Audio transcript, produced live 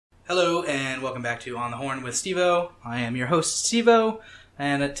Hello and welcome back to On the Horn with Steevo. I am your host, Steevo,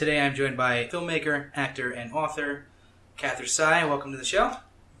 and today I'm joined by filmmaker, actor, and author, Kather Sei. Welcome to the show.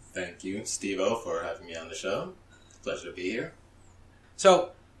 Thank you, Steevo, for having me on the show. Pleasure to be here.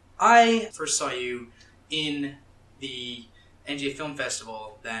 So, I first saw you in the NJ Film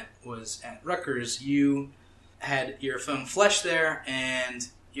Festival that was at Rutgers. You had your film Flesh there, and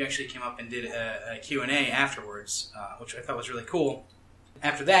you actually came up and did a Q&A afterwards, which I thought was really cool.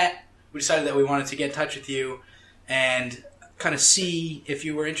 After that, we decided that we wanted to get in touch with you and kind of see if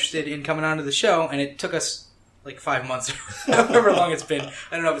you were interested in coming onto the show, and it took us like 5 months, however long it's been.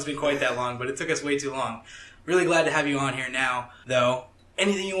 I don't know if it's been quite that long, but it took us way too long. Really glad to have you on here now, though.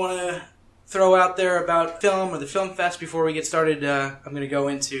 Anything you want to throw out there about film or the Film Fest before we get started? I'm going to go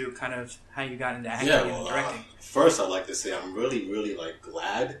into kind of how you got into acting and directing. First, I'd like to say I'm really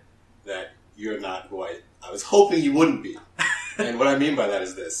glad that you're not who I was hoping you wouldn't be. And what I mean by that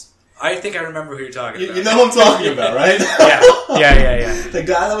is this. I think I remember who you're talking about. You know who I'm talking about, right? Yeah. The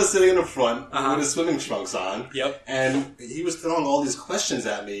guy that was sitting in the front with his swimming trunks on. Yep. And he was throwing all these questions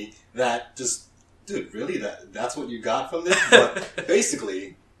at me that just, dude, really? That's what you got from this? But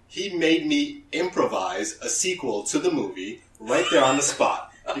basically, he made me improvise a sequel to the movie right there on the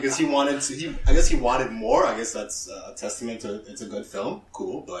spot. Because he wanted to, I guess he wanted more. I guess that's a testament to it's a good film.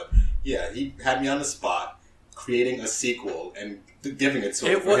 Cool. But yeah, he had me on the spot, creating a sequel and giving it to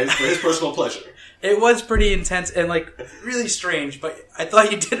him for his personal pleasure. It was pretty intense and really strange, but I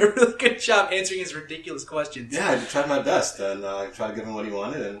thought you did a really good job answering his ridiculous questions. Yeah, I tried my best and I tried to give him what he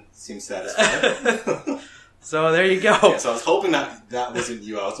wanted and seemed satisfied. So there you go. Yeah, so I was hoping that wasn't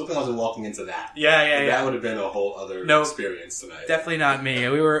you. I was hoping I wasn't walking into that. Yeah. That would have been a whole other experience tonight. Definitely not me.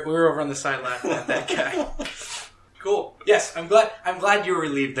 We were over on the side laughing at that guy. Cool. Yes, I'm glad you're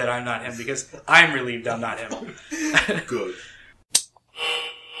relieved that I'm not him because I'm relieved I'm not him. Good.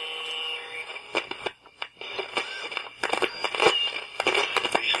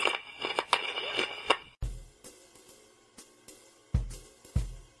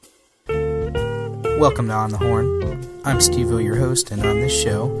 Welcome to On the Horn. I'm Steevo, your host, and on this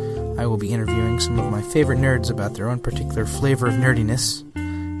show, I will be interviewing some of my favorite nerds about their own particular flavor of nerdiness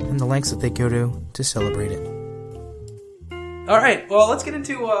and the lengths that they go to celebrate it. All right, well, let's get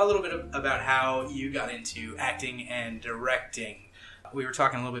into a little bit about how you got into acting and directing. We were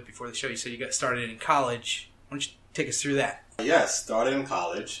talking a little bit before the show. You said you got started in college. Why don't you take us through that? Yes, started in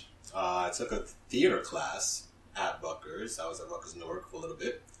college. I took a theater class at Rutgers. I was at Rutgers, Newark for a little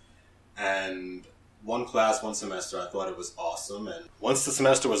bit. And one semester, I thought it was awesome. And once the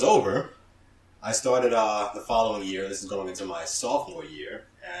semester was over, I started the following year. This is going into my sophomore year.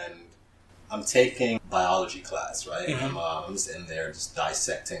 And I'm taking biology class, right? Mm-hmm. I'm just in there just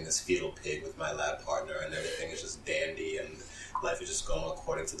dissecting this fetal pig with my lab partner, and everything is just dandy, and life is just going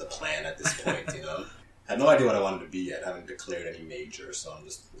according to the plan at this point, you know? I had no idea what I wanted to be yet. I haven't declared any major, so I'm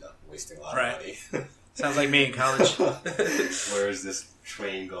just wasting a lot of money. Sounds like me in college. Where is this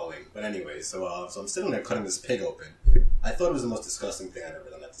train going? But anyway, so I'm sitting there cutting this pig open. I thought it was the most disgusting thing I'd ever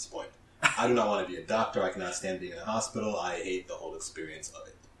done at this point. I do not want to be a doctor. I cannot stand being in a hospital. I hate the whole experience of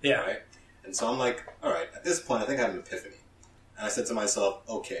it. Yeah. Right? And so I'm like, all right, at this point, I think I have an epiphany. And I said to myself,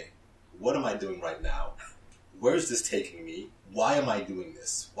 okay, what am I doing right now? Where is this taking me? Why am I doing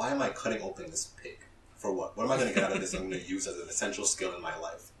this? Why am I cutting open this pig? For what? What am I going to get out of this I'm going to use as an essential skill in my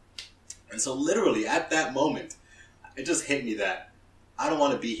life? And so literally at that moment, it just hit me that I don't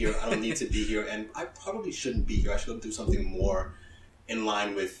want to be here. I don't need to be here. And I probably shouldn't be here. I should do something more in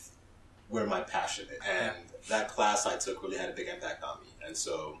line with where my passion is. And that class I took really had a big impact on me. And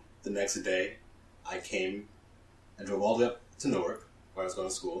so the next day, I came and drove all the way up to Newark, where I was going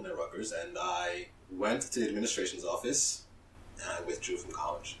to school near Rutgers, and I went to the administration's office, and I withdrew from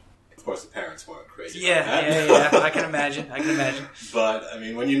college. Of course, the parents weren't crazy about that. Yeah, I can imagine. But, I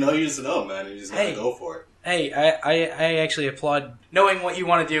mean, when you know, you just know, man, and you just gotta go for it. Hey, I actually applaud knowing what you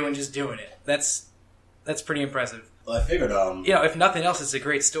want to do and just doing it. That's pretty impressive. Well, I figured, if nothing else, it's a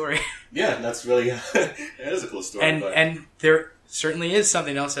great story. Yeah, that's really, it is a cool story. And there certainly is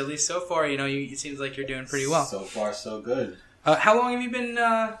something else, at least so far. It seems like you're doing pretty well. So far, so good. How long have you been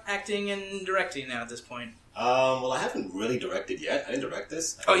acting and directing now at this point? Well, I haven't really directed yet. I didn't direct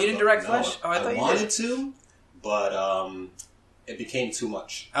this. Oh, you didn't direct Flesh? Oh, I thought you did. I wanted to, but it became too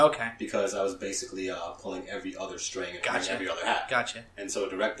much. Okay. Because I was basically pulling every other string and wearing every other hat. Gotcha. And so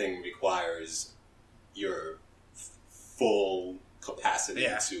directing requires your full capacity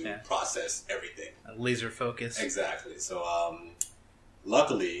to process everything. A laser focus. Exactly. So,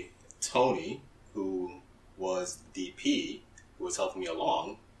 luckily, Tony, who was DP, who was helping me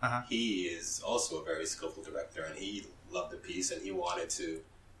along, he is also a very skillful director, and he loved the piece, and he wanted to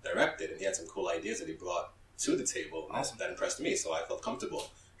direct it, and he had some cool ideas that he brought to the table. And awesome. That impressed me, so I felt comfortable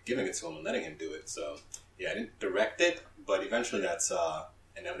giving it to him and letting him do it. So, yeah, I didn't direct it, but eventually that's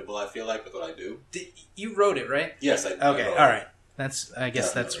inevitable, I feel like, with what I do. You wrote it, right? Yes, I okay, wrote all it. right. I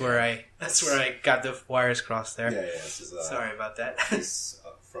guess that's where I got the wires crossed there. Yeah. This is, sorry about that.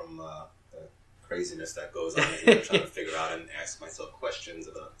 From the craziness that goes on here, trying to figure out and ask myself questions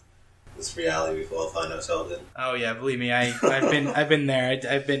about this reality we all find ourselves in. Oh yeah, believe me, I've been there.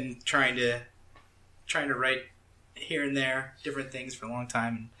 I've been trying to write here and there different things for a long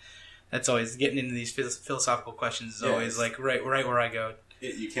time. And that's always getting into these philosophical questions is always like right where I go.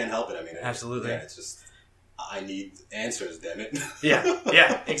 You can't help it. I mean, absolutely. It's just I need answers, damn it.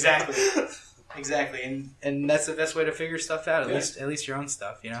 yeah, exactly. Exactly, and that's the best way to figure stuff out. At least your own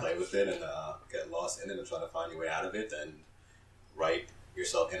stuff, you know. Play with it and get lost in it and try to find your way out of it, and write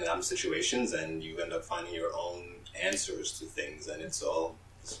yourself in and out of situations, and you end up finding your own answers to things, and it's all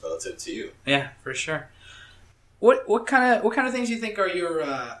relative to you. Yeah, for sure. What kind of things do you think are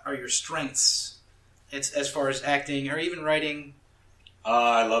your strengths, as far as acting or even writing?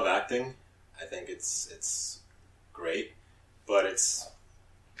 I love acting. I think it's great, but it's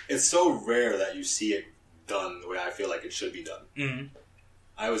so rare that you see it done the way I feel like it should be done. Mm-hmm.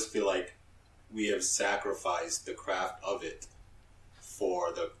 I always feel like we have sacrificed the craft of it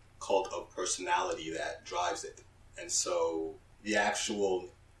for the cult of personality that drives it. And so the actual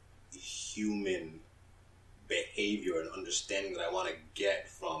human behavior and understanding that I want to get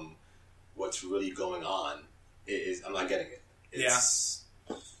from what's really going on I'm not getting it. It's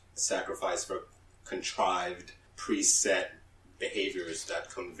sacrifice for contrived, preset behaviors that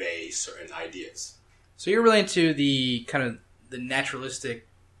convey certain ideas. So you're really into the kind of the naturalistic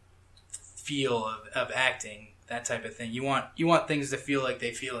feel of acting, that type of thing. You want things to feel like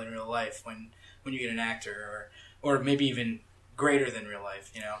they feel in real life when you get an actor, or maybe even greater than real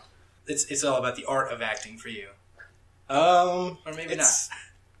life. You know, it's all about the art of acting for you. Or maybe not.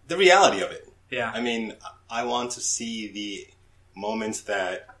 The reality of it. Yeah. I mean, I want to see the moments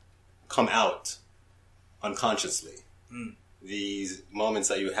that come out unconsciously. Mm. These moments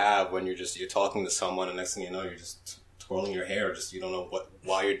that you have when you're talking to someone, and next thing you know, you're just twirling your hair, you don't know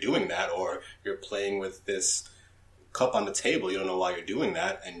why you're doing that, or you're playing with this cup on the table, you don't know why you're doing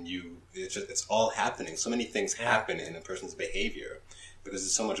that, and it's all happening. So many things happen in a person's behavior because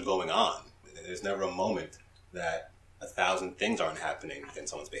there's so much going on. There's never a moment that 1,000 things aren't happening in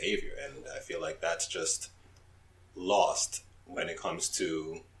someone's behavior, and I feel like that's just lost when it comes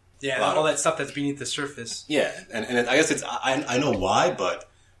to all that stuff that's beneath the surface. Yeah, and I guess I know why, but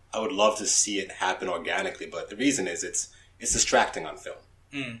I would love to see it happen organically. But the reason is it's distracting on film.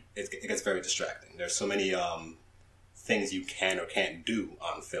 Mm. It gets very distracting. There's so many things you can or can't do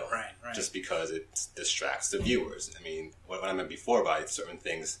on film, right. Just because it distracts the viewers. I mean, what I meant before by certain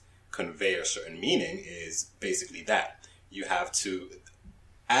things convey a certain meaning is basically that you have to,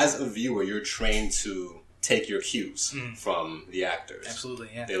 as a viewer, you're trained to take your cues from the actors. Absolutely,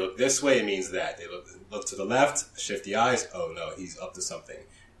 yeah. They look this way, it means that. They look to the left, shift the eyes, oh no, he's up to something.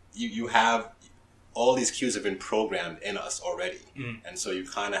 You have, all these cues have been programmed in us already. And so you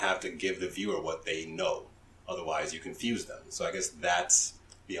kind of have to give the viewer what they know. Otherwise, you confuse them. So I guess that's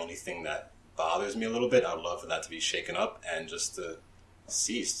the only thing that bothers me a little bit. I'd love for that to be shaken up and just to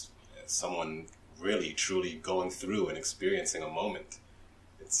see someone really, truly going through and experiencing a moment.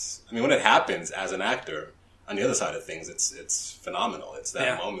 When it happens as an actor, on the other side of things, it's phenomenal. It's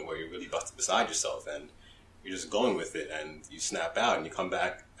that moment where you're really beside yourself and you're just going with it, and you snap out and you come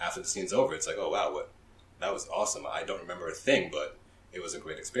back after the scene's over. It's like, oh wow, that was awesome. I don't remember a thing, but it was a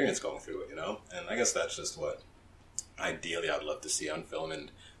great experience going through it, you know? And I guess that's just what ideally I'd love to see on film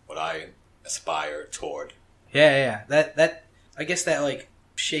and what I aspire toward. Yeah. That I guess that like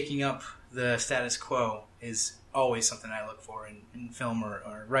shaking up the status quo is always something I look for in film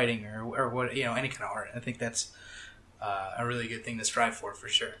or writing or what, you know, any kind of art. I think that's a really good thing to strive for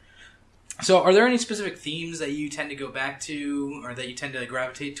sure. So are there any specific themes that you tend to go back to or that you tend to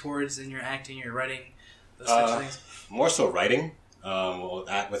gravitate towards in your acting, your writing, those types of things? More so writing.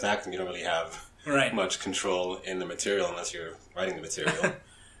 With acting, you don't really have much control in the material unless you're writing the material.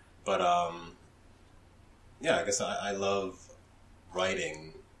 But I guess I love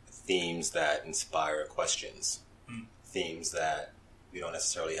writing themes that inspire questions, themes that we don't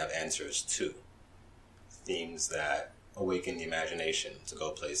necessarily have answers to, themes that awaken the imagination to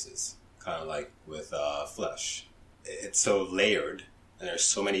go places, kind of like with Flesh. It's so layered, and there's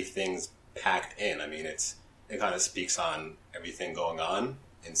so many things packed in. I mean, it kind of speaks on everything going on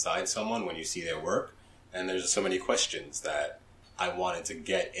inside someone when you see their work, and there's just so many questions that I wanted to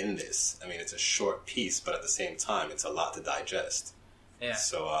get in this. I mean, it's a short piece, but at the same time, it's a lot to digest. Yeah.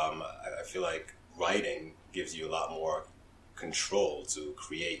 So I feel like writing gives you a lot more control to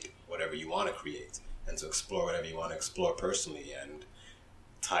create whatever you want to create and to explore whatever you want to explore personally and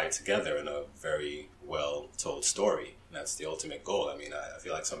tie it together in a very well told story. And that's the ultimate goal. I mean, I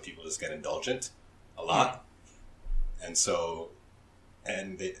feel like some people just get indulgent a lot. And so,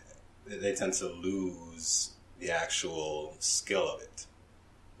 and they tend to lose the actual skill of it.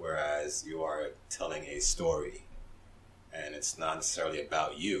 Whereas you are telling a story and it's not necessarily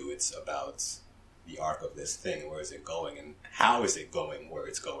about you, it's about the arc of this thing. Where is it going and how is it going where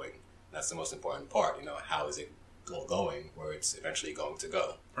it's going? That's the most important part, you know, how is it going where it's eventually going to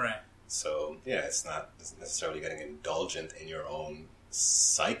go? Right. So, yeah, it's not necessarily getting indulgent in your own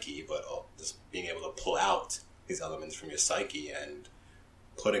psyche, but just being able to pull out these elements from your psyche and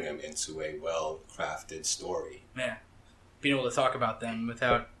putting them into a well-crafted story. Yeah. Being able to talk about them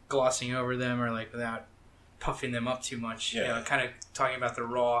without glossing over them or like without puffing them up too much. Yeah. You know, kind of talking about the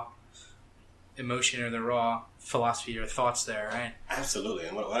raw emotion or the raw philosophy or thoughts there, right? Absolutely.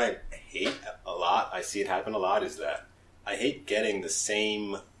 And what I hate a lot, I see it happen a lot, is that I hate getting the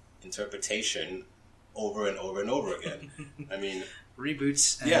same interpretation over and over and over again. I mean,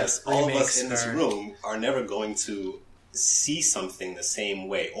 reboots and yes, all of us in remakes this room are never going to see something the same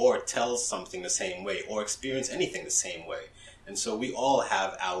way or tell something the same way or experience anything the same way. And so we all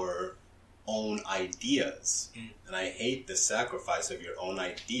have our own ideas. And I hate the sacrifice of your own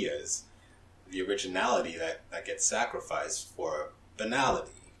ideas, the originality that gets sacrificed for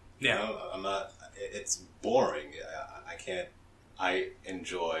banality. Yeah. You know, I'm not, it's boring. I can't, I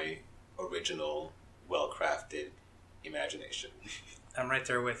enjoy original, well-crafted imagination. I'm right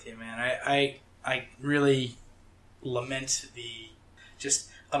there with you, man. I really lament the just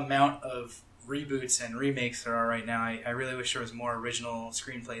amount of reboots and remakes there are right now. I really wish there was more original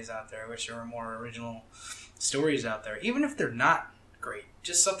screenplays out there. I wish there were more original stories out there. Even if they're not great,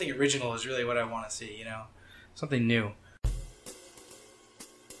 just something original is really what I want to see, you know? Something new.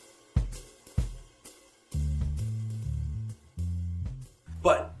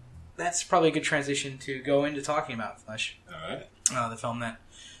 But that's probably a good transition to go into talking about Flesh. All right. The film that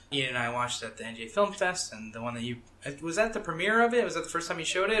Ian and I watched at the NJ Film Fest, and the one that you... Was that the premiere of it? Was that the first time you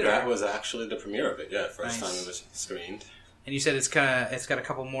showed it? That was actually the premiere of it, yeah. First Nice. time it was screened. And you said it's got a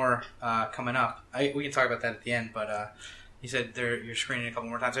couple more coming up. We can talk about that at the end, but you said you're screening it a couple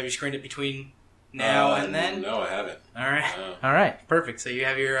more times. Have you screened it between now and then? No, I haven't. All right. No. All right. Perfect. So you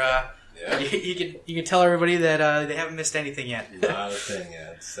have your... Yeah. You can tell everybody that they haven't missed anything yet. Not a thing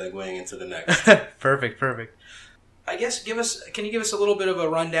yet. Segueing into the next. Perfect. I guess can you give us a little bit of a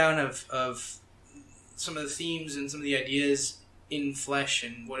rundown of some of the themes and some of the ideas in Flesh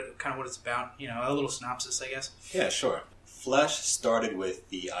and what it's about? You know, a little synopsis, I guess. Yeah, sure. Flesh started with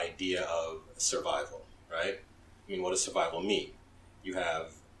the idea of survival, right? I mean, what does survival mean? You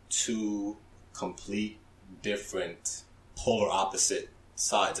have two complete different polar opposite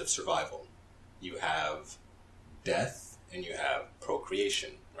sides of survival. You have death and you have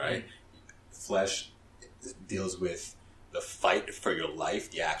procreation, right? Flesh deals with the fight for your life,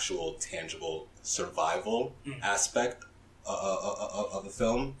 the actual tangible survival aspect of the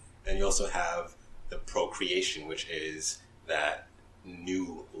film. And you also have the procreation, which is that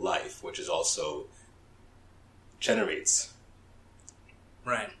new life, which is also generates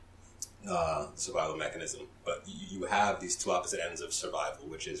survival mechanism. But you have these two opposite ends of survival,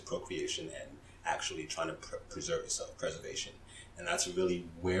 which is procreation and actually trying to preserve yourself, preservation. And that's really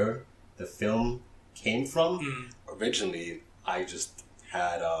where the film came from. Originally, I just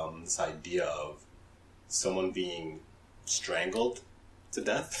had this idea of someone being strangled to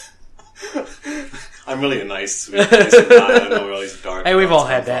death. I'm really a nice, sweet person. I don't know where all these dark. Hey, we've all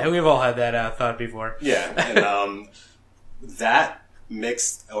had that. We've all had that thought before. Yeah, and that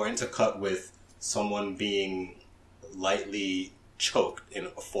mixed or intercut with someone being lightly choked in a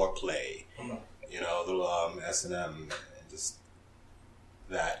foreplay, you know, a little S&M, and just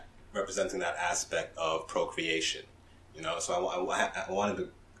that representing that aspect of procreation, you know. So I wanted to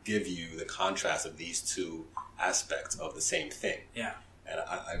give you the contrast of these two aspects of the same thing. Yeah. And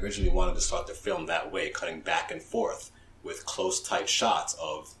I originally wanted to start the film that way, cutting back and forth with close, tight shots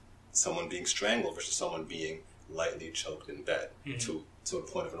of someone being strangled versus someone being lightly choked in bed to a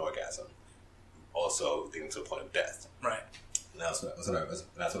point of an orgasm. Also leading to a point of death. Right. And that's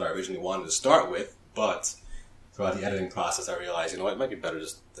what I originally wanted to start with, but throughout the editing process I realized, you know what, it might be better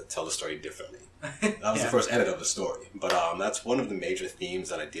just to tell the story differently. That was the first edit of the story. But that's one of the major themes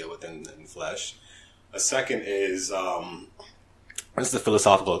that I deal with in Flesh. A second is the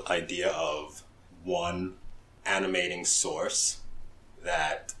philosophical idea of one animating source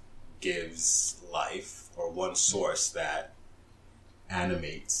that gives life, or one source that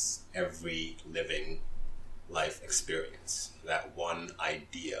animates every living life experience. That one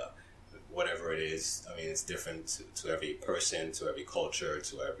idea, whatever it is, I mean, it's different to every person, to every culture,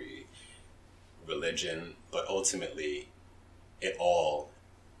 to every religion, but ultimately it all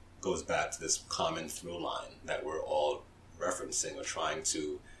goes back to this common through line that we're all referencing or trying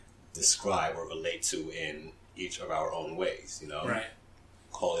to describe or relate to in each of our own ways, you know? Right.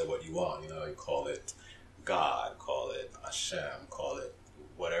 Call it what you want, you know, you call it God, call it Hashem, call it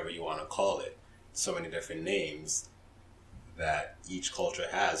whatever you want to call it. So many different names that each culture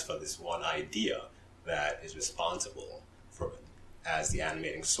has for this one idea that is responsible for as the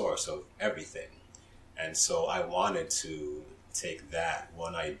animating source of everything. And so I wanted to take that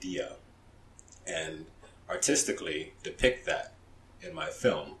one idea and artistically depict that in my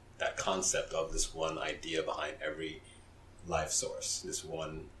film, that concept of this one idea behind every life source, this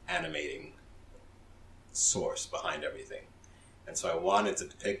one animating source behind everything. And so I wanted to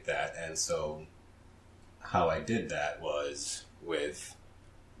depict that, and so how I did that was with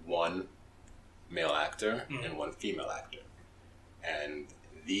one male actor and one female actor. And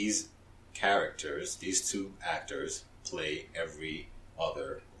these characters, these two actors, play every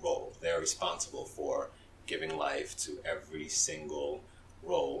other role. They're responsible for giving life to every single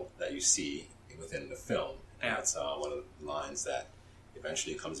role that you see within the film. And that's one of the lines that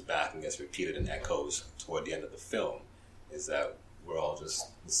eventually comes back and gets repeated and echoes toward the end of the film, is that we're all just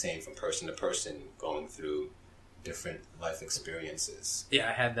the same from person to person, going through different life experiences. Yeah,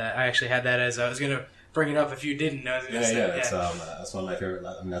 I had that. I actually had that as I was going to bring it up if you didn't know. That's one of my favorite.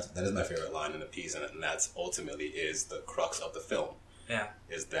 I mean, that is my favorite line in the piece, and that's ultimately is the crux of the film. Yeah,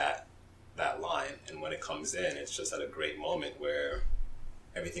 is that line, and when it comes in, it's just at a great moment where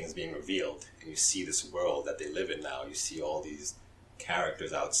everything is being revealed, and you see this world that they live in now. You see all these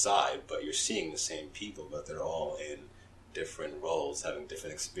characters outside, but you're seeing the same people, but they're all in different roles, having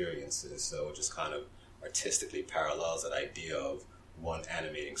different experiences. So it just kind of artistically parallels that idea of one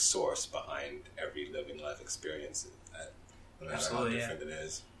animating source behind every living life experience, no matter how different it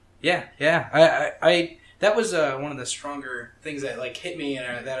is. Yeah. I that was one of the stronger things that like hit me,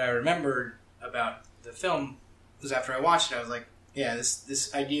 and that I remembered about the film was after I watched it. I was like, yeah,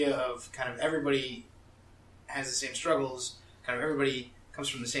 this idea of kind of everybody has the same struggles, kind of everybody comes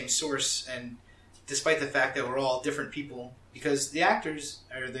from the same source, and despite the fact that we're all different people, because the actors,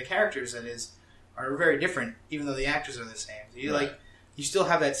 or the characters that is, are very different, even though the actors are the same. So you still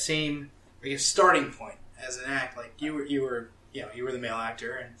have that same, I guess, starting point as an act. Like you were the male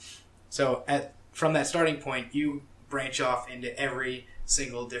actor, and so from that starting point, you branch off into every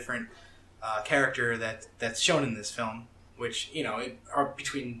single different character that's shown in this film, which are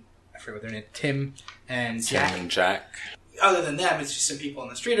between, I forget what their name, Tim and Jack. Other than them, it's just some people on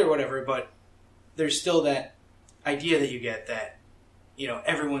the street or whatever, but there's still that idea that you get that,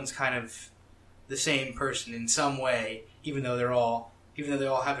 everyone's kind of the same person in some way, even though they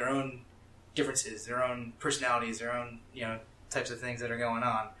all have their own differences, their own personalities, their own, types of things that are going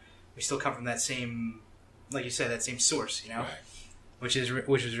on. We still come from that same, like you said, that same source, Right. which was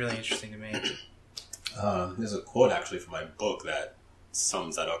really interesting to me. There's a quote actually from my book that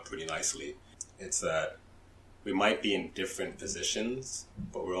sums that up pretty nicely. It's that we might be in different positions,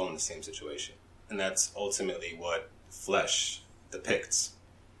 but we're all in the same situation. And that's ultimately what Flesh depicts.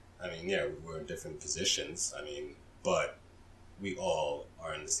 I mean, yeah, we're in different positions, but we all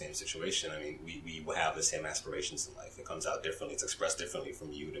are in the same situation. I mean, we have the same aspirations in life. It comes out differently. It's expressed differently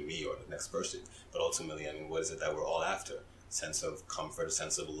from you to me or the next person. But ultimately, what is it that we're all after? A sense of comfort, a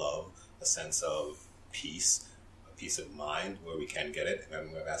sense of love, a sense of peace, a peace of mind where we can get it. We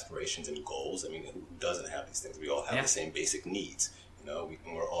have aspirations and goals. Who doesn't have these things? We all have the same basic needs.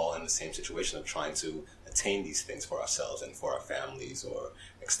 We're all in the same situation of trying to attain these things for ourselves and for our families or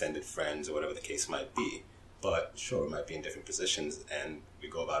extended friends or whatever the case might be. But sure, we might be in different positions, and we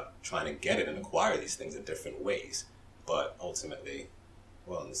go about trying to get it and acquire these things in different ways. But ultimately,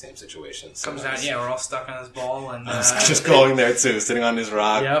 we're all in the same situation. Comes out, we're all stuck on this ball, and just going there too, sitting on this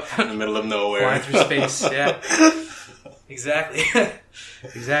rock in the middle of nowhere, flying through space. Yeah, exactly.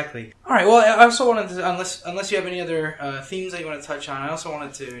 Exactly. All right. Well, I also wanted to, unless you have any other themes that you want to touch on, I also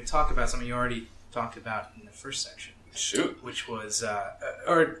wanted to talk about something you already talked about in the first section. Shoot. Which was,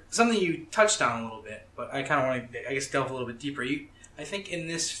 or something you touched on a little bit, but I kind of want to, I guess, delve a little bit deeper. I think in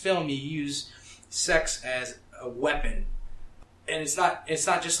this film you use sex as a weapon, and it's not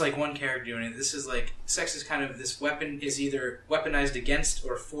just like one character doing it. This is like sex is kind of this weapon, is either weaponized against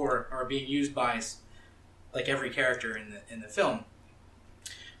or for, or being used by, like every character in the film.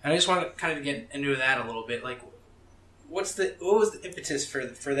 And I just want to kind of get into that a little bit. Like, what was the impetus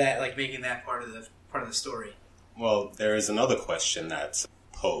for that? Like making that part of the story. Well, there is another question that's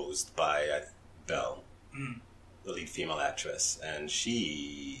posed by Belle, the lead female actress, and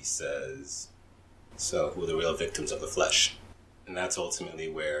she says, so who are the real victims of the flesh? And that's ultimately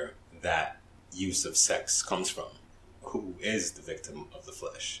where that use of sex comes from. Who is the victim of the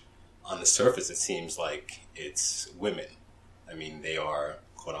flesh? On the surface, it seems like it's women. I mean, they are,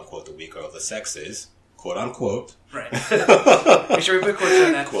 quote-unquote, the weaker of the sexes, quote-unquote. Right. Make sure we put quotes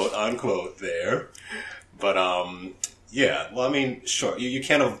on that. Quote-unquote there. But, yeah, well, I mean, sure, you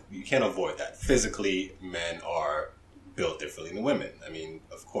can't avoid that. Physically, men are built differently than women. I mean,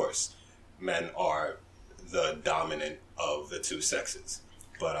 of course, men are the dominant of the two sexes.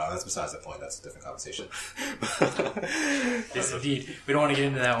 But that's besides the point. That's a different conversation. Yes, indeed. We don't want to get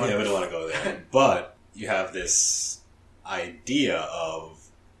into that one. Yeah, we don't want to go there. But you have this idea of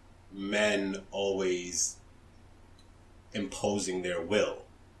men always imposing their will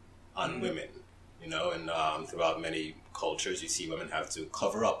on women. You know, and throughout many cultures, you see women have to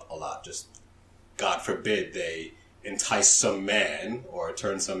cover up a lot. Just, God forbid, they entice some man or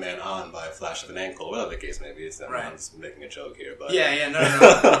turn some man on by a flash of an ankle, whatever the case may be. I'm just making a joke here, but no.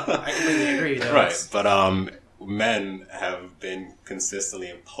 I completely agree. Though. Right, but men have been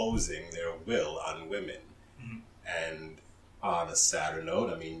consistently imposing their will on women, and on a sadder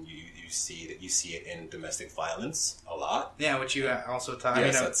note, I mean, you see it in domestic violence a lot. Yeah, which you also talk.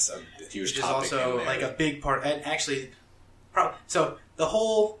 Yes, that's a huge topic. Which is also like a big part, and actually. So the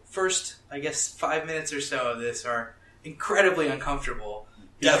whole first, I guess, 5 minutes or so of this are incredibly uncomfortable.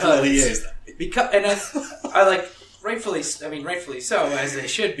 Definitely is. And I like rightfully so, as they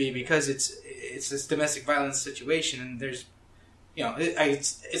should be, because it's this domestic violence situation, and there's,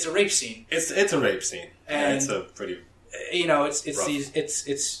 it's a rape scene. It's a rape scene, and it's a pretty. It's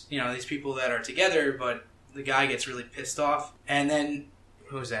these people that are together, but the guy gets really pissed off, and then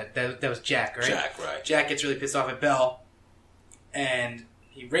who was that? That was Jack, right? Jack, right? Jack gets really pissed off at Belle. And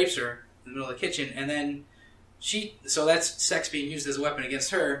he rapes her in the middle of the kitchen, and then so that's sex being used as a weapon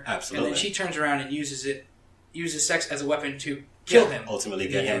against her. Absolutely. And then she turns around and uses sex as a weapon to kill him. Ultimately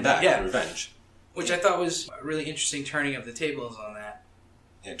get him back, revenge. Which I thought was a really interesting turning of the tables on that.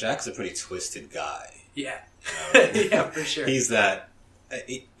 Yeah, Jack's a pretty twisted guy. Yeah. Yeah, for sure. He's a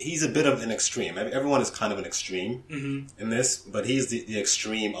bit of an extreme. I mean, everyone is kind of an extreme in this, but he's the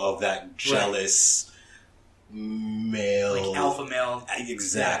extreme of that jealous... male, like alpha male,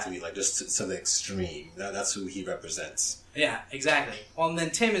 exactly. Like just to the extreme. That's who he represents. Yeah, exactly. Well, and then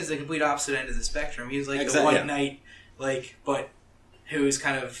Tim is the complete opposite end of the spectrum. He's like the white knight, but who's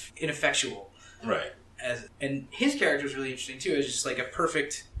kind of ineffectual, right? And his character is really interesting too. It's just like a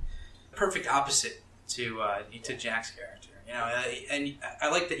perfect opposite to Jack's character. And I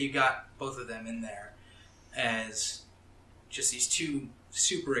like that you got both of them in there as just these two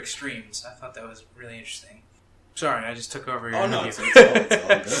super extremes. I thought that was really interesting. Sorry, I just took over your interview. It's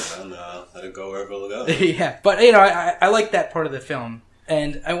all good. Let it go wherever it'll go. Yeah, but I like that part of the film.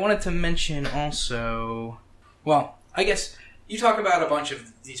 And I wanted to mention also, well, I guess you talk about a bunch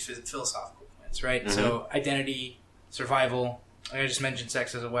of these philosophical points, right? Mm-hmm. So identity, survival, I just mentioned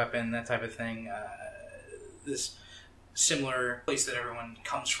sex as a weapon, that type of thing. This similar place that everyone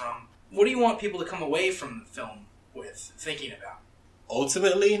comes from. What do you want people to come away from the film with, thinking about?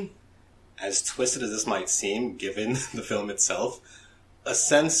 Ultimately, as twisted as this might seem, given the film itself, a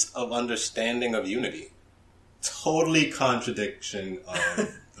sense of understanding of unity. Totally contradiction of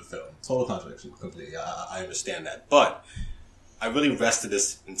the film. Total contradiction, completely. I understand that. But I really rested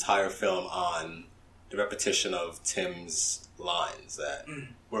this entire film on the repetition of Tim's lines that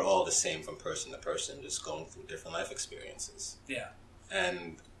we're all the same from person to person, just going through different life experiences. Yeah.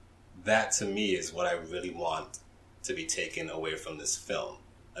 And that, to me, is what I really want to be taken away from this film.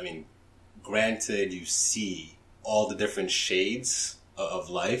 I mean, granted, you see all the different shades of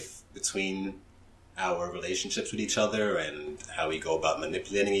life between our relationships with each other and how we go about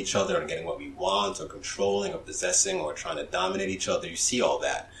manipulating each other and getting what we want or controlling or possessing or trying to dominate each other. You see all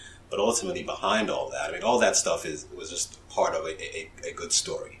that. But ultimately, behind all that, I mean, all that stuff was just part of a good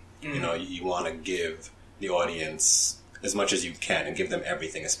story. Mm-hmm. You want to give the audience as much as you can and give them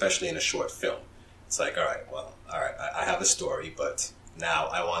everything, especially in a short film. It's like, all right, I have a story, but now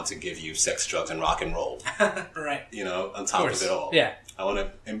I want to give you sex, drugs, and rock and roll. Right. On top of it all. Yeah. I want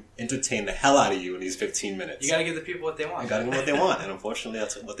to entertain the hell out of you in these 15 minutes. You got to give the people what they want. You got to give them what they want, and unfortunately,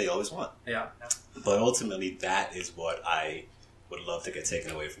 that's what they always want. Yeah. But ultimately, that is what I would love to get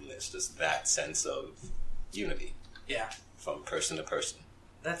taken away from this, just that sense of unity. Yeah. From person to person.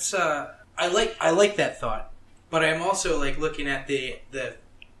 That's I like that thought, but I'm also like looking at the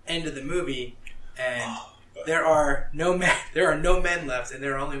end of the movie, and there are no men left, and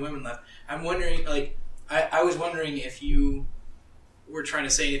there are only women left. I'm wondering, like, I was wondering if you were trying to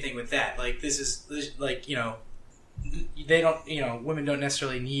say anything with that. Like, this is like, they don't, women don't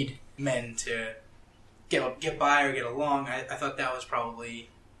necessarily need men to get by or get along. I thought that was probably,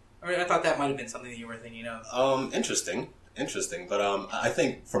 I thought that might have been something that you were thinking of. Interesting. But I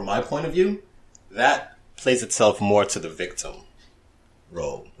think from my point of view, that plays itself more to the victim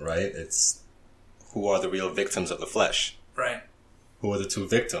role, right? It's who are the real victims of the flesh. Right. Who are the two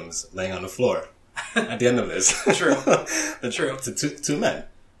victims laying on the floor at the end of this? True. True. Two men.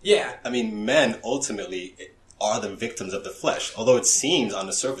 Yeah. I mean, men ultimately are the victims of the flesh. Although it seems on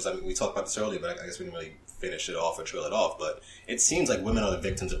the surface, I mean, we talked about this earlier, but I guess we didn't really finish it off or trail it off, but it seems like women are the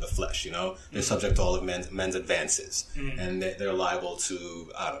victims of the flesh, They're subject to all of men's advances. Mm-hmm. And they're liable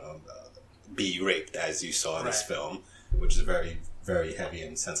to, I don't know, be raped, as you saw in this film, which is a very, very heavy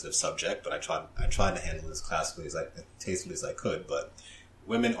and sensitive subject, but I tried to handle this classically as tastefully as I could, but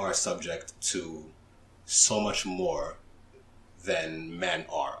women are subject to so much more than men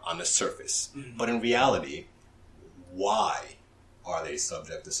are on the surface. Mm-hmm. But in reality, why are they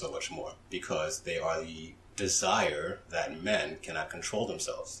subject to so much more? Because they are the desire that men cannot control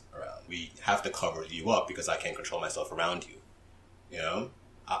themselves around. We have to cover you up because I can't control myself around you.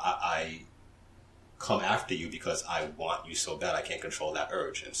 I come after you because I want you so bad I can't control that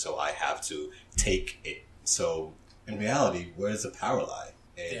urge, and so I have to take it. So in reality, where does the power lie?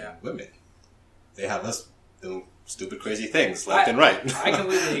 In women. They have us doing stupid, crazy things left and right. I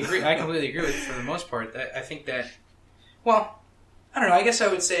completely agree. I completely agree with you for the most part. I think that, well, I don't know. I guess I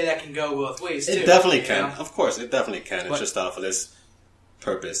would say that can go both ways, too. It definitely can. Of course, it definitely can. It's just for this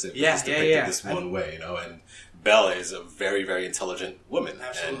purpose. It's depicted this one way, And Bella is a very, very intelligent woman.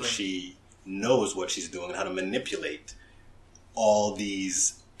 Absolutely. And she knows what she's doing and how to manipulate all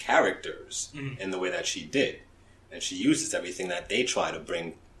these characters in the way that she did. And she uses everything that they try to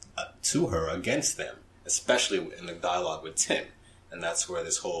bring to her against them, especially in the dialogue with Tim. And that's where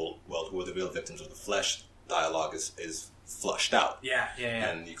this whole, who are the real victims of the flesh dialogue is flushed out. Yeah.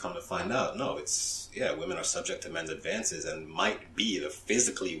 And you come to find out, no, it's, women are subject to men's advances and might be the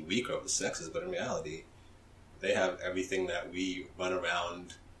physically weaker of the sexes, but in reality, they have everything that we run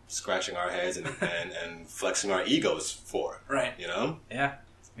around scratching our heads and flexing our egos for. Right. Yeah.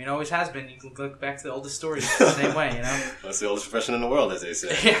 I mean, it always has been. You can look back to the oldest stories the same way, That's the oldest profession in the world, as they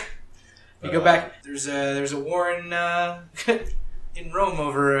say. Yeah. You go back, there's a war in Rome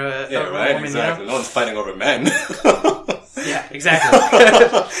over over right, women, exactly. No one's fighting over men. Yeah, exactly.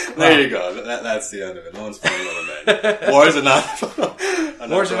 There you go. That's the end of it. No one's fighting over men. Wars are not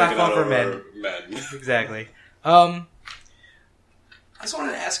fun for men. Exactly. I just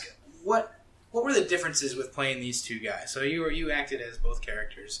wanted to ask, what were the differences with playing these two guys? So you acted as both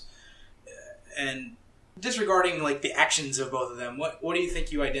characters, and disregarding like the actions of both of them, what do you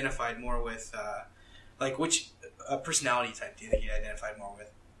think you identified more with? Like which personality type do you think you identified more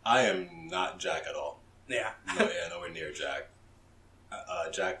with? I am not Jack at all. Yeah. Nowhere near Jack.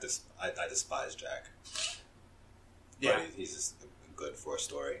 Jack, I despise Jack. Yeah, but he's just good for a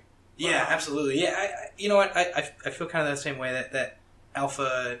story. Yeah, absolutely. Yeah, you know what? I feel kind of the same way that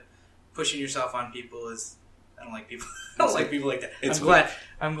alpha pushing yourself on people is. I don't like people. I don't like people like that.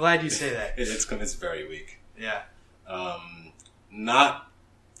 I'm glad you say that. It's very weak. Yeah. Not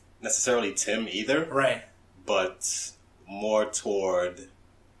necessarily Tim either. Right. But more toward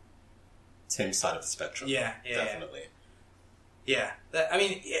Tim's side of the spectrum. Yeah. Definitely. Yeah.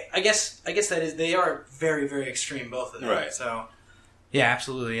 I guess that is. They are very, very extreme, both of them. Right. So. Yeah,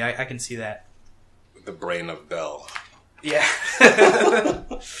 absolutely. I can see that. The brain of Belle. Yeah.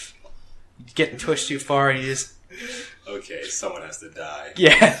 Getting pushed too far and you just... Okay, someone has to die.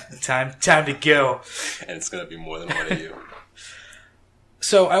 Yeah, time to go. And it's going to be more than one of you.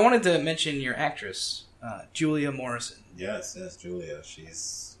 So I wanted to mention your actress, Julia Morrison. Yes, Julia.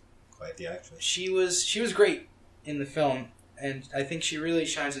 She's quite the actress. She was great in the film, and I think she really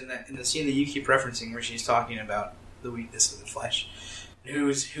shines in the scene that you keep referencing where she's talking about the weakness of the flesh.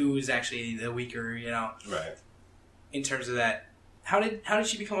 Who's actually the weaker, Right. In terms of that. How did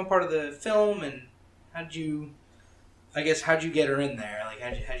she become a part of the film, and how'd you get her in there? Like,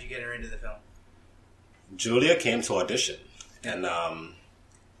 how'd you get her into the film? Julia came to audition, and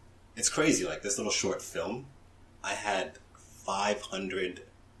it's crazy. Like, this little short film, I had 500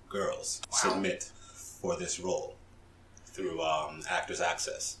 girls submit for this role through Actors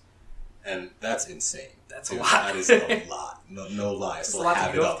Access, and that's insane. That's a lot. That is a lot. No lie. I still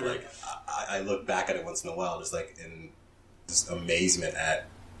have it up. Through. Like, I look back at it once in a while, just like in just amazement at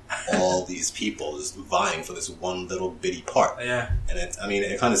all these people just vying for this one little bitty part. Yeah. And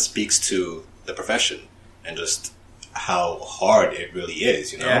it kind of speaks to the profession and just how hard it really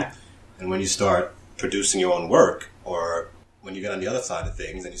is, Yeah. And when you start producing your own work, or when you get on the other side of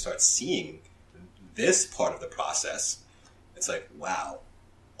things and you start seeing this part of the process, it's like, wow,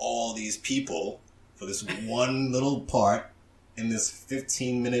 all these people for this one little part in this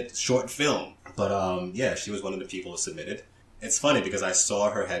 15-minute short film. But yeah, she was one of the people who submitted. It's funny because I saw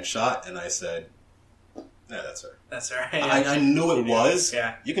her headshot and I said, yeah, that's her. That's her. Yeah. I knew it was.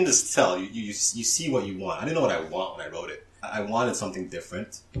 Yeah. You can just tell. You see what you want. I didn't know what I want when I wrote it. I wanted something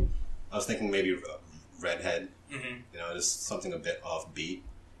different. I was thinking maybe redhead. Mm-hmm. You know, just something a bit offbeat.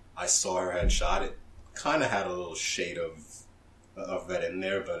 I saw her headshot. It kind of had a little shade of red in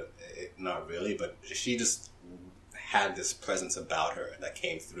there, but not really. But she just had this presence about her that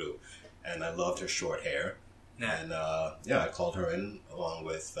came through. And I loved her short hair. Yeah. And yeah, I called her in along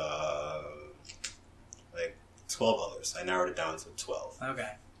with like 12 others. I narrowed it down to 12.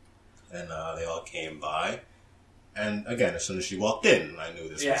 Okay. And they all came by. And again, as soon as she walked in, I knew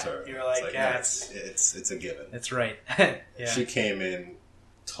this was her. You were like, yeah, it's a given. That's right. Yeah. She came in,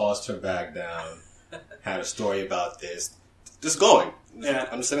 tossed her bag down, had a story about this, just going. Yeah.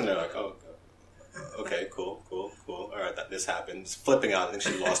 I'm sitting there like, oh, okay, cool. All right, this happened. Just flipping out. I think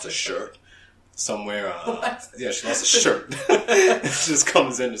she lost a shirt somewhere. What? Yeah, she lost a shirt. She just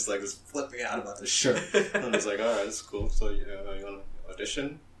comes in just flipping out about the shirt. And I'm just like, all right, this is cool. So, you want to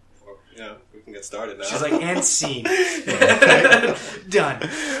audition? Or, we can get started now. She's like, and scene. Done.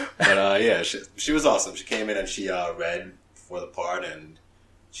 But yeah, she was awesome. She came in and she read for the part, and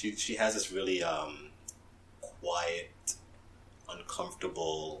she has this really quiet,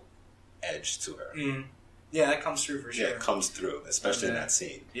 uncomfortable edge to her. Mm. Yeah, that comes through for sure. Yeah, it comes through, especially in that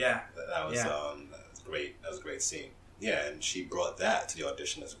scene. Yeah. That was great. That was a great scene. Yeah, and she brought that to the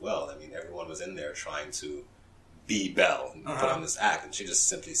audition as well. I mean, everyone was in there trying to be Belle and put on this act, and she just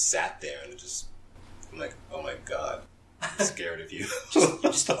simply sat there and I'm like, oh my God, I'm scared of you. You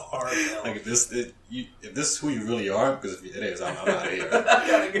just are Belle. Like, if this is who you really are, because if it is, I'm out of here. I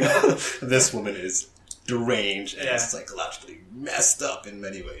gotta go. This woman is deranged and psychologically messed up in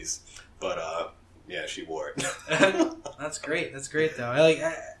many ways. But, yeah, she wore it. That's great. That's great, though.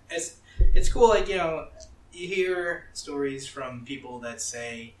 It's cool. Like, you hear stories from people that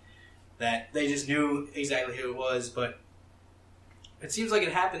say that they just knew exactly who it was, but it seems like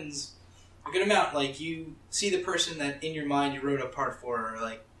it happens a good amount. Like, you see the person that in your mind you wrote a part for, or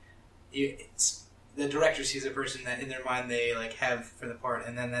like the director sees a person that in their mind they have for the part,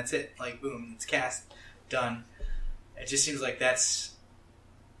 and then that's it. Like, boom, it's cast, done. It just seems like that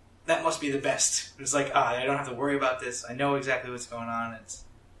must be the best. It's like, I don't have to worry about this. I know exactly what's going on. It's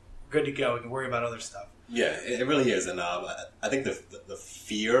good to go. We can worry about other stuff. Yeah, it really is. And I think the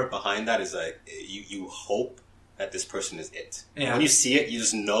fear behind that is like you hope that this person is it. Yeah. When you see it, you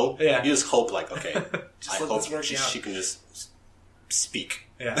just know. Yeah. You just hope okay, I hope she can just speak.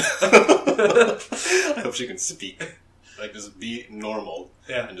 Yeah. I hope she can speak. Like, just be normal.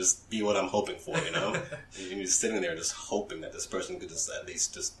 Yeah. And just be what I'm hoping for, And you're sitting there just hoping that this person could just at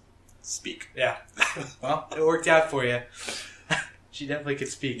least just speak. Yeah. Well, it worked out for you. She definitely could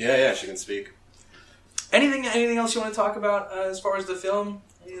speak. Yeah, she can speak. Anything else you want to talk about as far as the film?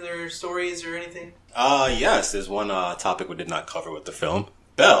 Any other stories or anything? Yes, there's one topic we did not cover with the film.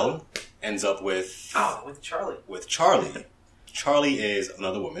 Belle ends up with Charlie. With Charlie. Charlie is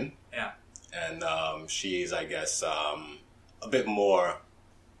another woman. Yeah. And she's, I guess, a bit more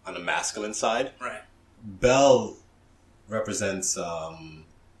on the masculine side. Right. Belle represents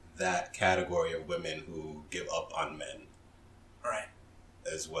that category of women who give up on men. Right.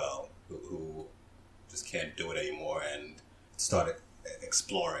 As well. Who just can't do it anymore and start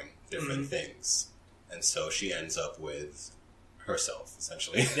exploring different things. And so she ends up with herself,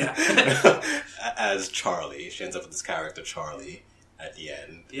 essentially. Yeah. As Charlie. She ends up with this character, Charlie, at the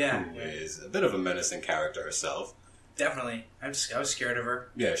end. Yeah. Who is a bit of a menacing character herself. Definitely. I was scared of her.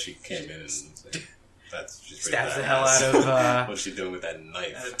 Yeah, she came in and she's stabs the hell out of... what's she doing with that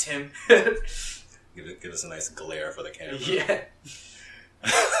knife? Out of Tim. Give us a nice glare for the camera. Yeah.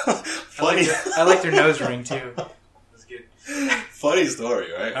 Funny. I liked her nose ring, too. It was good. Funny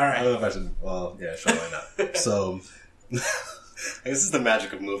story, right? All right. I don't know if I should... Well, yeah, sure, why not? So... I guess this is the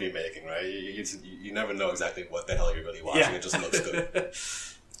magic of movie making, right? You never know exactly what the hell you're really watching. Yeah. It just looks good.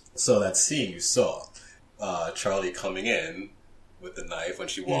 So that scene you saw, Charlie coming in with the knife when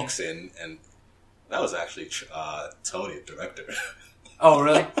she walks in, and that was actually Tony, the director. Oh,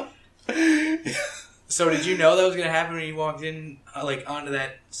 really? So did you know that was going to happen when you walked in, onto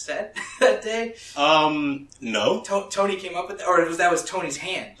that set that day? No. Tony came up with that, or that was Tony's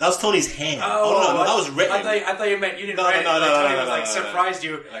hand? That was Tony's hand. Oh, no, that was written. I thought you meant you didn't write it. Tony surprised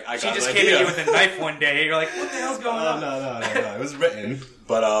you. She just came at you with a knife one day. You're like, what the hell's going on? No. It was written,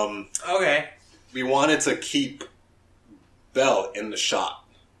 but Okay. we wanted to keep Belle in the shot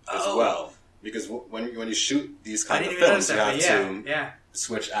as well. Because when you shoot these kind of films, you have to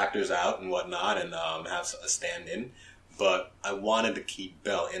switch actors out and whatnot and have a stand-in. But I wanted to keep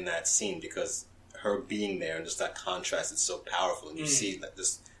Belle in that scene because her being there and just that contrast is so powerful. And you see that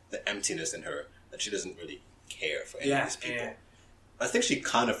the emptiness in her, that she doesn't really care for any of these people. Yeah. I think she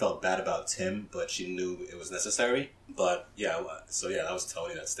kind of felt bad about Tim, but she knew it was necessary. But that was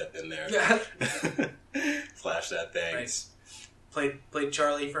Tony that stepped in there. Yeah. Flashed that thing. Nice. Played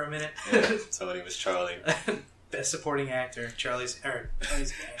Charlie for a minute. Yeah, Tony was Charlie. Best supporting actor, Tony's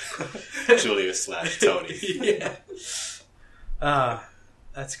Julius / Tony. Yeah.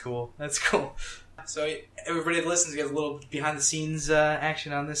 That's cool. So everybody that listens gets a little behind the scenes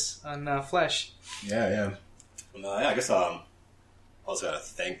action on this on Flesh. Yeah. Well, I guess I also gotta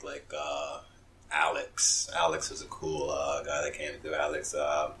thank Alex. Alex was a cool guy that came to do Alex.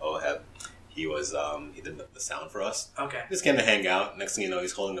 Oheb. He did the sound for us. Okay. Just came to hang out. Next thing you know,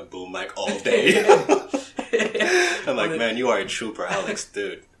 he's holding a boom mic all day. I'm like, man, you are a trooper, Alex,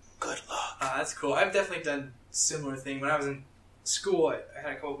 dude. Good luck. That's cool. I've definitely done a similar thing. When I was in school, I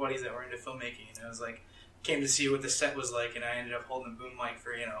had a couple buddies that were into filmmaking, and I was like, came to see what the set was like, and I ended up holding a boom mic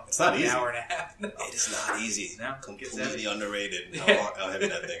for, it's not an easy. Hour and a half. No. It is not easy. No, completely underrated how heavy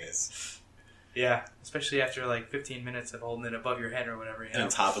that thing is. Yeah, especially after 15 minutes of holding it above your head or whatever. And on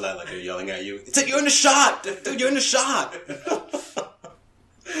top of that, they're yelling at you. It's like, you're in the shot! Dude, you're in the shot!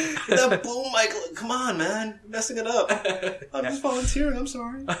 That boom mic, come on, man. You're messing it up. I'm just volunteering, I'm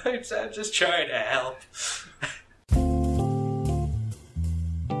sorry. I'm just trying to help.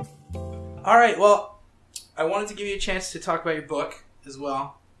 Alright, well, I wanted to give you a chance to talk about your book as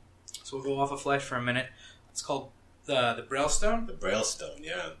well. So we'll go off of Flesh for a minute. It's called the Bra.yl Stone? The Bra.yl Stone,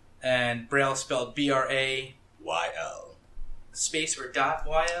 yeah. And Bra.yl spelled B-R-A... Y-L. Space or .yl?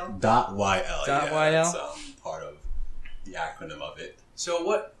 .yl, .yl? It's part of the acronym of it. So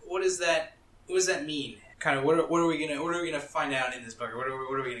what does that mean? Kind of what are we gonna find out in this book, or what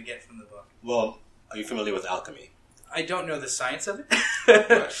are we gonna get from the book? Well, are you familiar with alchemy? I don't know the science of it.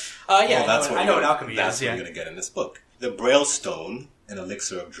 Right. I know what alchemy is. That's what you're gonna get in this book. The Bra.yl Stone, an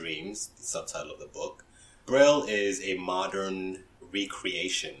elixir of dreams, the subtitle of the book. Bra.yl is a modern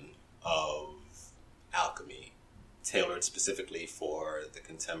recreation of alchemy, tailored specifically for the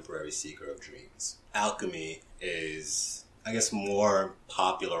contemporary seeker of dreams. Alchemy is, I guess, more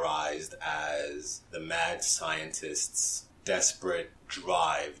popularized as the mad scientist's desperate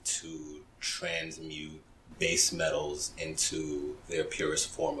drive to transmute base metals into their purest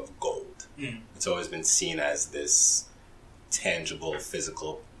form of gold. It's always been seen as this tangible,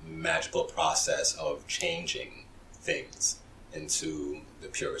 physical, magical process of changing things into the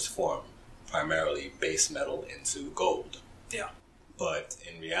purest form, primarily base metal into gold. Yeah. But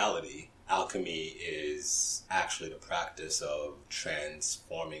in reality, alchemy is actually the practice of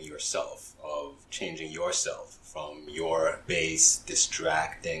transforming yourself, of changing yourself from your base,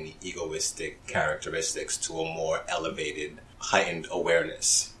 distracting, egoistic characteristics to a more elevated, heightened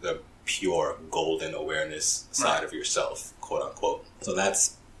awareness, the pure golden awareness side of yourself, quote unquote. So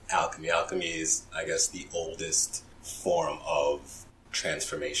that's alchemy. Alchemy is, I guess, the oldest form of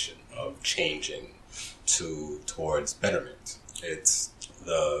transformation, of changing towards betterment. It's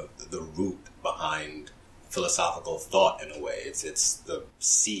the root behind philosophical thought in a way. It's the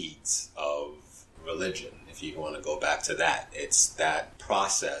seeds of religion, if you want to go back to that. It's that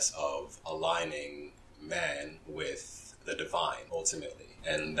process of aligning man with the divine, ultimately.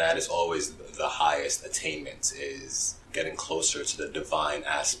 And that is always the highest attainment, is getting closer to the divine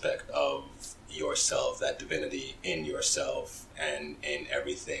aspect of yourself, that divinity in yourself and in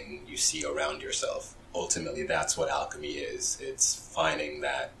everything you see around yourself. Ultimately, that's what alchemy is. It's finding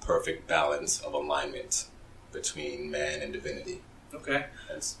that perfect balance of alignment between man and divinity. Okay.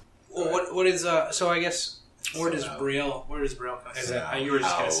 Well, what is so? I guess where does Bra.yl come? You were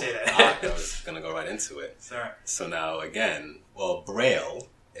just gonna say that. I was gonna go right into it. Sorry. So now again, Bra.yl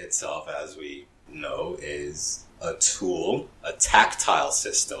itself, as we know, is a tool, a tactile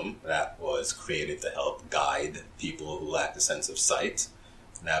system that was created to help guide people who lack the sense of sight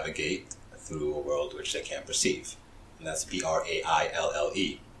navigate through a world which they can't perceive. And that's Braille.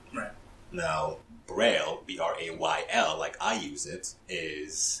 Right. Now, Braille, Brayl, like I use it,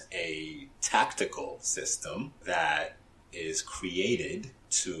 is a tactical system that is created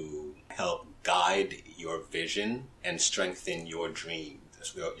to help guide your vision and strengthen your dream,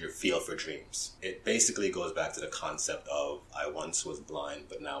 your feel for dreams. It basically goes back to the concept of, I once was blind,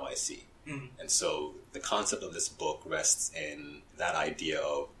 but now I see. Mm-hmm. And so the concept of this book rests in that idea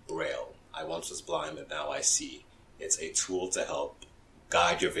of Braille. I once was blind, but now I see. It's a tool to help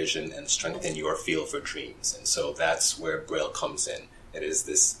guide your vision and strengthen your field for dreams. And so that's where Braille comes in. It is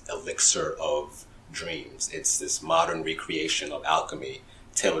this elixir of dreams. It's this modern recreation of alchemy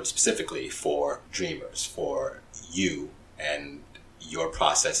tailored specifically for dreamers, for you and your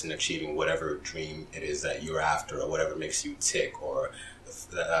process in achieving whatever dream it is that you're after, or whatever makes you tick, or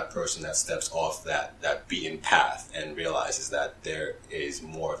that person that steps off that beaten path and realizes that there is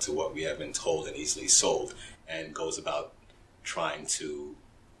more to what we have been told and easily sold, and goes about trying to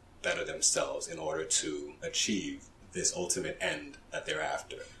better themselves in order to achieve this ultimate end that they're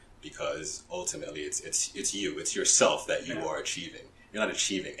after. Because ultimately it's you, it's yourself that you are achieving. You're not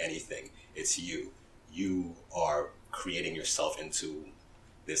achieving anything. It's you. You are creating yourself into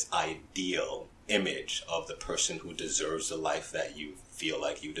this ideal image of the person who deserves the life that you feel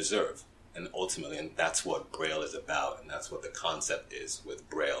like you deserve. And ultimately, and that's what Braille is about, and that's what the concept is with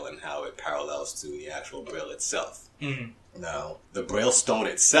Braille and how it parallels to the actual Braille itself. Mm-hmm. Now, the Braille Stone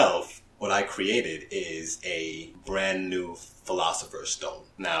itself, what I created is a brand new Philosopher's Stone.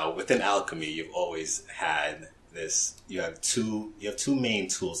 Now, within alchemy, you've always had this, you have two main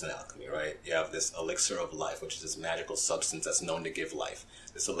tools in alchemy, right? You have this elixir of life, which is this magical substance that's known to give life.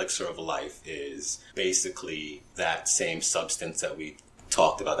 This elixir of life is basically that same substance that we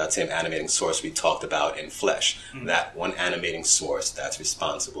talked about, that same animating source we talked about in flesh. Mm-hmm. That one animating source that's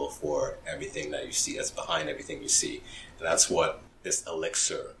responsible for everything that you see, that's behind everything you see. And that's what this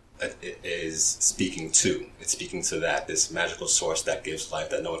elixir it is speaking to. It's speaking to that, this magical source that gives life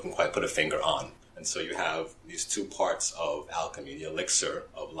that no one can quite put a finger on. And so you have these two parts of alchemy, the elixir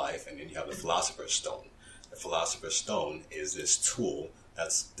of life, and then you have the Philosopher's Stone. The Philosopher's Stone is this tool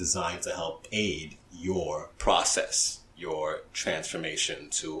that's designed to help aid your process, your transformation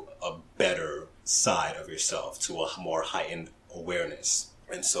to a better side of yourself, to a more heightened awareness.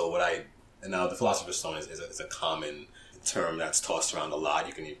 And so now the Philosopher's Stone is a common term that's tossed around a lot.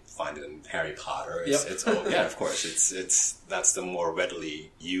 You can even find it in Harry Potter. Yeah, of course. That's the more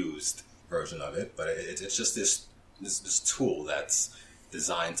readily used version of it, but it's just this tool that's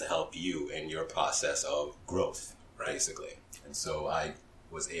designed to help you in your process of growth, basically. And so I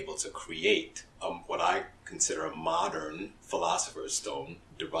was able to create what I consider a modern Philosopher's Stone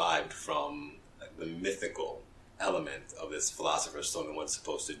derived from the mythical element of this Philosopher's Stone and what it's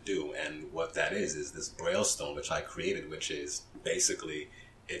supposed to do. And what that is this Braille Stone, which I created, which is basically,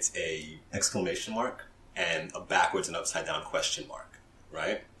 it's a exclamation mark and a backwards and upside down question mark,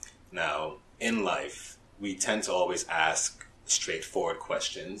 right? Now, in life, we tend to always ask straightforward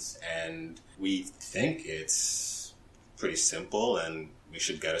questions, and we think it's pretty simple and we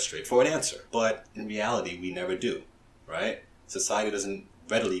should get a straightforward answer. But in reality, we never do, right? Society doesn't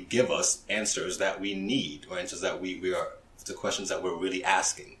readily give us answers that we need, or answers that we are to questions that we're really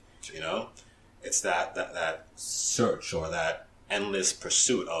asking, you know? It's that search, or that endless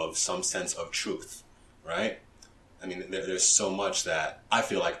pursuit of some sense of truth, right? I mean, there's so much that I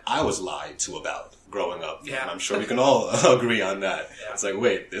feel like I was lied to about growing up. Yeah. And I'm sure we can all agree on that. Yeah. It's like,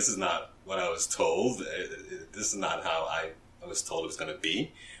 wait, this is not what I was told. This is not how I was told it was going to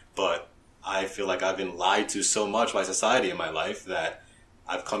be. But I feel like I've been lied to so much by society in my life that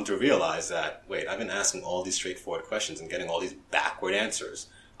I've come to realize that, wait, I've been asking all these straightforward questions and getting all these backward answers.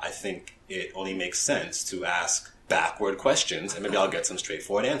 I think it only makes sense to ask backward questions, and maybe I'll get some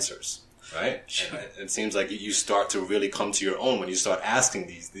straightforward answers. Right? Sure. And it seems like you start to really come to your own when you start asking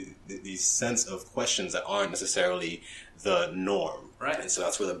these sense of questions that aren't necessarily the norm. Right. And so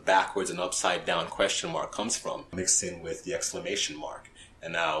that's where the backwards and upside down question mark comes from, mixed in with the exclamation mark.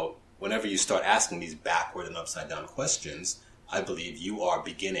 And now, whenever you start asking these backward and upside down questions, I believe you are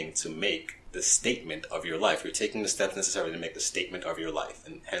beginning to make the statement of your life. You're taking the steps necessary to make the statement of your life,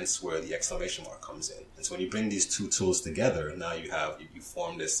 and hence where the exclamation mark comes in. And so when you bring these two tools together, now you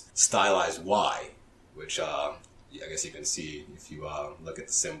form this stylized Y, which I guess you can see if you look at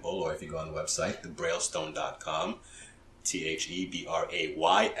the symbol, or if you go on the website, thebraillstone.com,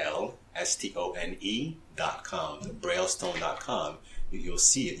 TheBraillStone.com, thebraillstone.com. You'll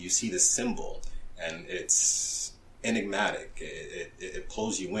see it. You see this symbol, and it's enigmatic. It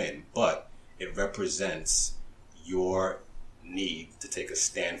pulls you in, but it represents your need to take a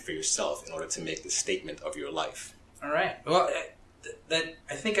stand for yourself in order to make the statement of your life. All right. Well, that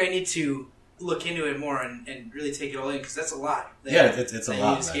I think I need to look into it more and really take it all in, because that's a lot. It's a lot.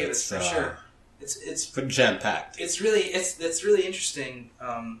 You just gave us, for sure. It's pretty jam packed. It's really interesting.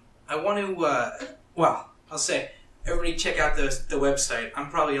 I want to. I'll say everybody check out the website. I'm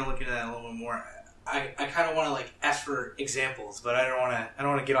probably gonna look into that a little bit more. I kind of want to ask for examples, but I don't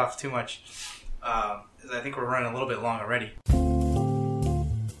want to get off too much. I think we're running a little bit long already.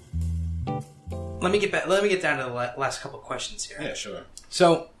 let me get back. Let me get down to the last couple of questions here. Yeah, sure.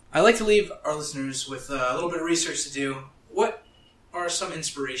 So I like to leave our listeners with a little bit of research to do. What are some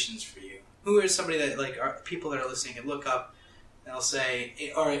inspirations for you? Who is somebody that are people that are listening and look up and they'll say,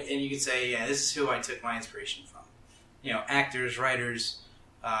 and you can say, yeah, this is who I took my inspiration from. Actors, writers,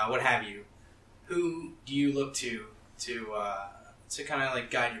 what have you. Who do you look to kind of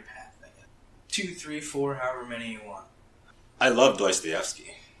guide your path? 2, 3, 4, however many you want. I love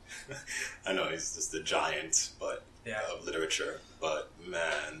Dostoevsky. I know he's just a giant, of literature. But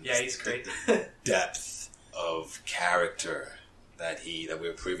man, yeah, he's great. The depth of character that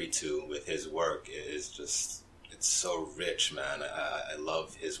we're privy to with his work is just, it's so rich, man. I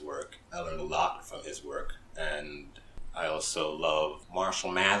love his work. I learned a lot from his work, and I also love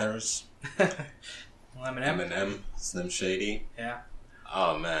Marshall Mathers. Eminem, Slim Shady. Yeah.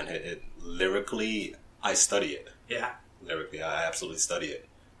 Oh man, it lyrically, I study it. Yeah. Lyrically, I absolutely study it.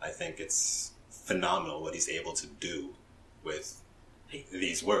 I think it's phenomenal what he's able to do with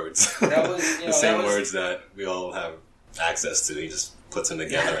these words. That was the same words that we all have access to. He just puts them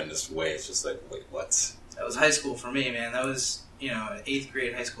together in this way. It's just like, wait, what? That was high school for me, man. That was 8th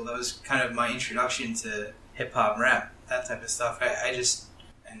grade high school. That was kind of my introduction to hip hop, rap, that type of stuff.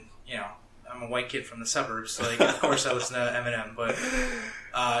 I'm a white kid from the suburbs, so of course I listen to Eminem, but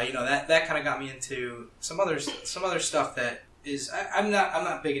that kind of got me into some other stuff that is I'm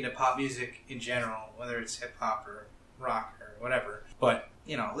not big into pop music in general, whether it's hip hop or rock or whatever. But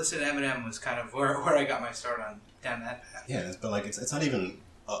listen to Eminem was kind of where I got my start on down that path. Yeah, but it's not even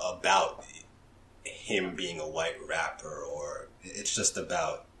about him being a white rapper, or it's just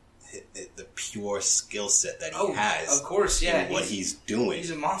about the pure skill set that he has. Of course, yeah. In what he's doing.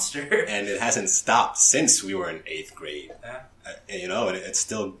 He's a monster. And it hasn't stopped since we were in 8th grade. Yeah. And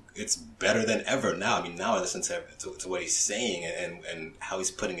it's better than ever now. I mean, now I listen to what he's saying and how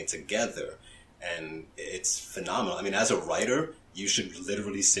he's putting it together. And it's phenomenal. I mean, as a writer, you should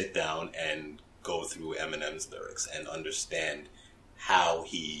literally sit down and go through Eminem's lyrics and understand how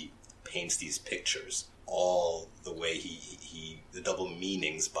he paints these pictures. All the way the double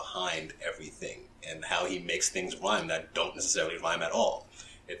meanings behind everything, and how he makes things rhyme that don't necessarily rhyme at all.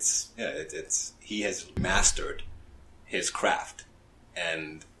 He has mastered his craft,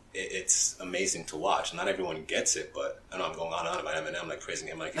 and it's amazing to watch. Not everyone gets it, but I know I'm going on and on about Eminem, like praising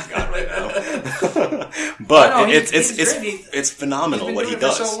him like he's God right now. But it's phenomenal what he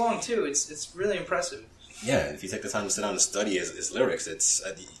does. For so long too. It's really impressive. Yeah, and if you take the time to sit down and study his lyrics,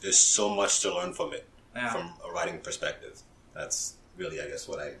 there's so much to learn from it. Yeah. From a writing perspective. That's really, I guess,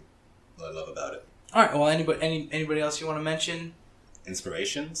 what I love about it. All right. Well, anybody else you want to mention?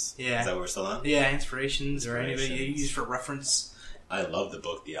 Inspirations? Yeah. Is that what we're still on? Yeah, inspirations or anybody you use for reference. I love the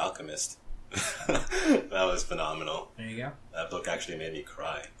book The Alchemist. That was phenomenal. There you go. That book actually made me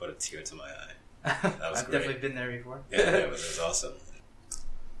cry. Put a tear to my eye. That was I've great. definitely been there before. Yeah, it was awesome.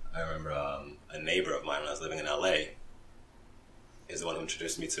 I remember a neighbor of mine when I was living in LA is the one who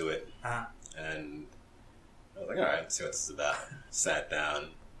introduced me to it. Uh-huh. And I was like, all right, let's see what this is about. Sat down,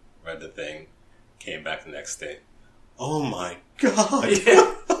 read the thing, came back the next day. Oh my God!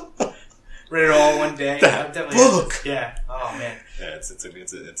 Yeah. Read it all one day. That book! Yeah. Oh man. Yeah,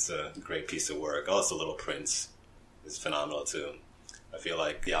 it's a great piece of work. Also, Little Prince is phenomenal too. I feel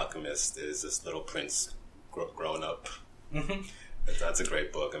like The Alchemist is this little prince growing up. Mm-hmm. That's a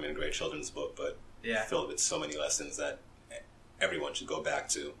great book. I mean, a great children's book, but filled with so many lessons that everyone should go back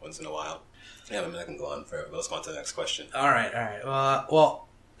to once in a while. Yeah, I mean, I can go on forever. Let's go on to the next question. All right. Well,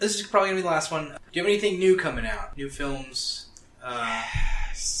 this is probably going to be the last one. Do you have anything new coming out? New films?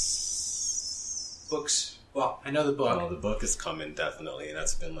 Books? Well, I know the book. Oh, the book is coming, definitely. And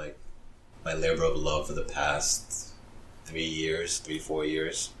that's been like my labor of love for the past 4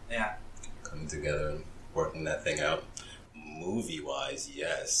 years. Yeah. Coming together and working that thing out. Movie-wise,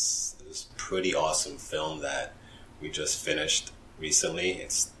 yes. It's a pretty awesome film that we just finished recently.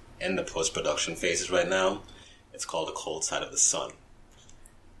 It's in the post-production phases right now. It's called The Cold Side of the Sun.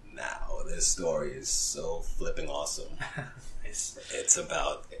 Now, this story is so flipping awesome. Nice. It's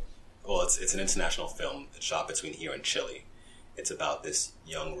about... Well, it's an international film. It's shot between here and Chile. It's about this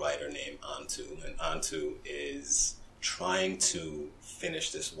young writer named Antu. And Antu is trying to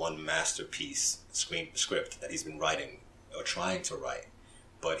finish this one masterpiece script that he's been writing, or trying to write.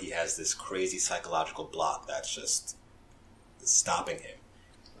 But he has this crazy psychological block that's just stopping him.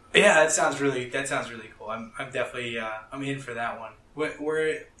 Yeah, that sounds really cool. I'm definitely I'm in for that one.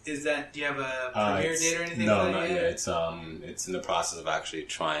 Where is that? Do you have a premiere date or anything? No, not yet. It's in the process of actually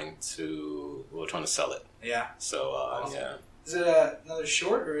trying to sell it. Yeah. So awesome. yeah. Is it another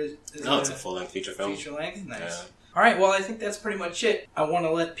short or is no? It's a full length feature film. Feature length, nice. All right, well, I think that's pretty much it. I want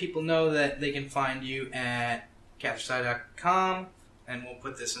to let people know that they can find you at KatherSei.com, and we'll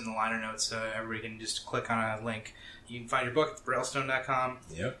put this in the liner notes so everybody can just click on a link. You can find your book at Bra.yl.Stone.com.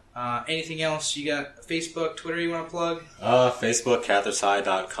 Yep. Anything else? You got Facebook, Twitter you want to plug? Facebook,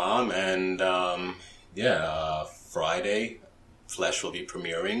 KatherSei.com, and Friday, Flesh will be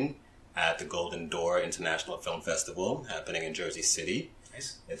premiering at the Golden Door International Film Festival happening in Jersey City.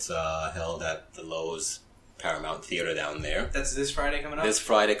 Nice. It's held at the Lowe's Paramount Theater down there. That's this Friday coming up? This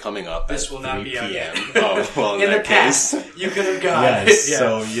Friday coming up this at will not 3 be p.m. out. Oh, well, in the that past, case. you could have gone. Yes, Yeah.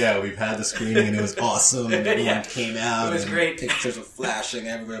 so we've had the screening and it was awesome. And everyone Yeah. came out. It was and great. Pictures were flashing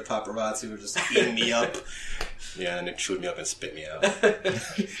everywhere. Paparazzi were just eating me up. Yeah, and it chewed me up and spit me out. And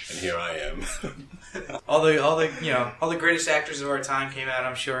here I am. all the greatest actors of our time came out,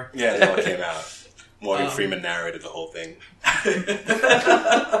 I'm sure. Yeah, they all came out. Morgan Freeman narrated the whole thing.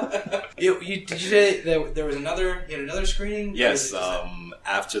 Did you say there was another screening? Yes,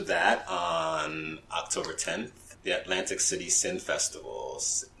 after that, on October 10th, the Atlantic City Sin Festival.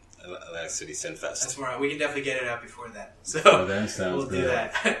 Atlantic City Sin Fest. That's right. We can definitely get it out before that. So that sounds we'll do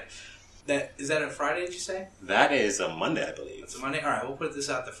that. Is that a Friday, did you say? That is a Monday, I believe. It's a Monday? Alright, we'll put this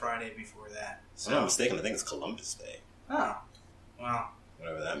out the Friday before that. So, if I'm not mistaken, I think it's Columbus Day. Oh. Wow.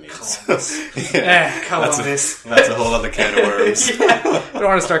 Whatever that means. Columbus. Yeah, Columbus. That's a whole other can of worms. Yeah. I don't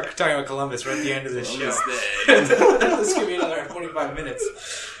want to start talking about Columbus right at the end of this show. Let's give me another 45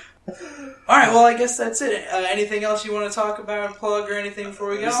 minutes. Alright, well, I guess that's it. Anything else you want to talk about, plug, or anything before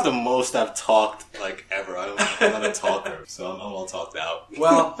we go? This is the most I've talked, ever. I'm not a talker, so I'm all talked out.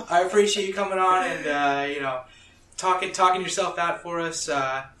 Well, I appreciate you coming on and, talking yourself out for us.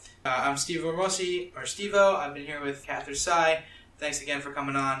 I'm Steevo or Steevo. I've been here with Kather Sei. Thanks again for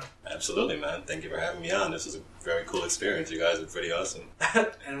coming on. Absolutely, man. Thank you for having me on. This was a very cool experience. You guys are pretty awesome.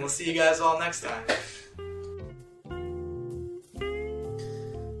 And we'll see you guys all next time.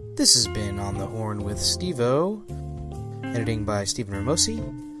 This has been On the Horn with Steevo. Editing by Stephen Ramosi.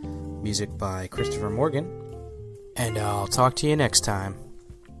 Music by Christopher Morgan. And I'll talk to you next time.